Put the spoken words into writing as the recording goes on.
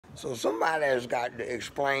So somebody has got to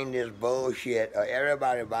explain this bullshit of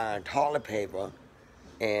everybody buying toilet paper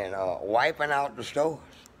and wiping out the stores.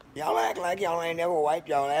 Y'all act like y'all ain't never wiped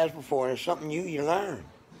y'all ass before, and it's something new you learn.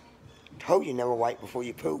 Told you never wipe before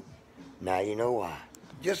you poop. Now you know why.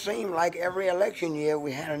 Just seemed like every election year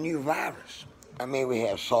we had a new virus. I mean, we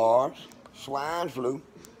had SARS, swine flu,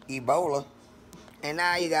 Ebola, and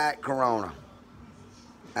now you got Corona.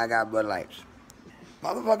 I got Bud Lights.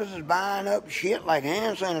 Motherfuckers is buying up shit like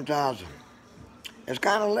hand sanitizer. It's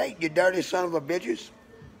kind of late, you dirty son of a bitches.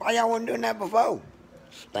 Why y'all wasn't doing that before?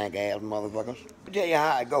 Stank ass motherfuckers. I'll tell you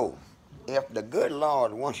how it goes. If the good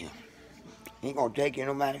Lord wants you, he gonna take you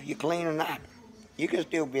no matter if you're clean or not. You can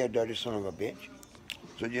still be a dirty son of a bitch.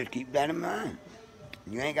 So just keep that in mind.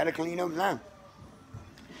 You ain't gotta clean up now.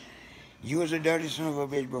 You was a dirty son of a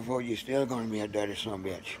bitch before, you're still gonna be a dirty son of a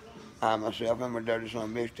bitch. I myself am a dirty son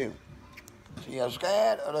of a bitch too. So you're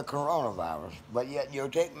scared of the coronavirus, but yet you'll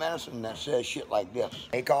take medicine that says shit like this.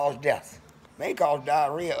 May cause death. May cause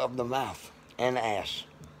diarrhea of the mouth and the ass.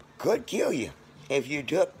 Could kill you if you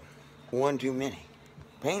took one too many.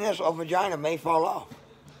 Penis or vagina may fall off.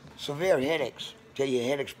 Severe headaches till your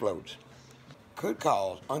head explodes. Could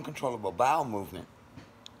cause uncontrollable bowel movement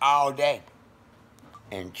all day.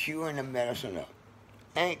 And chewing the medicine up.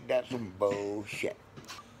 Ain't that some bullshit?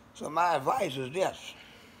 So my advice is this.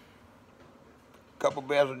 Couple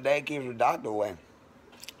bills a day keeps the doctor away.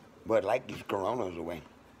 But like these coronas away.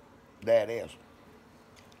 There it is.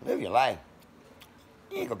 Live your life.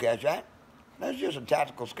 You ain't gonna catch that. That's just a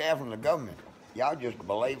tactical scare from the government. Y'all just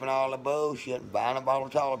believing all the bullshit and buying up all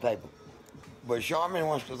the toilet paper. But Charmin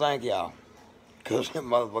wants to thank y'all. Because them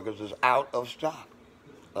motherfuckers is out of stock.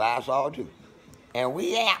 Lysol too. And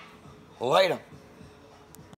we out. Later.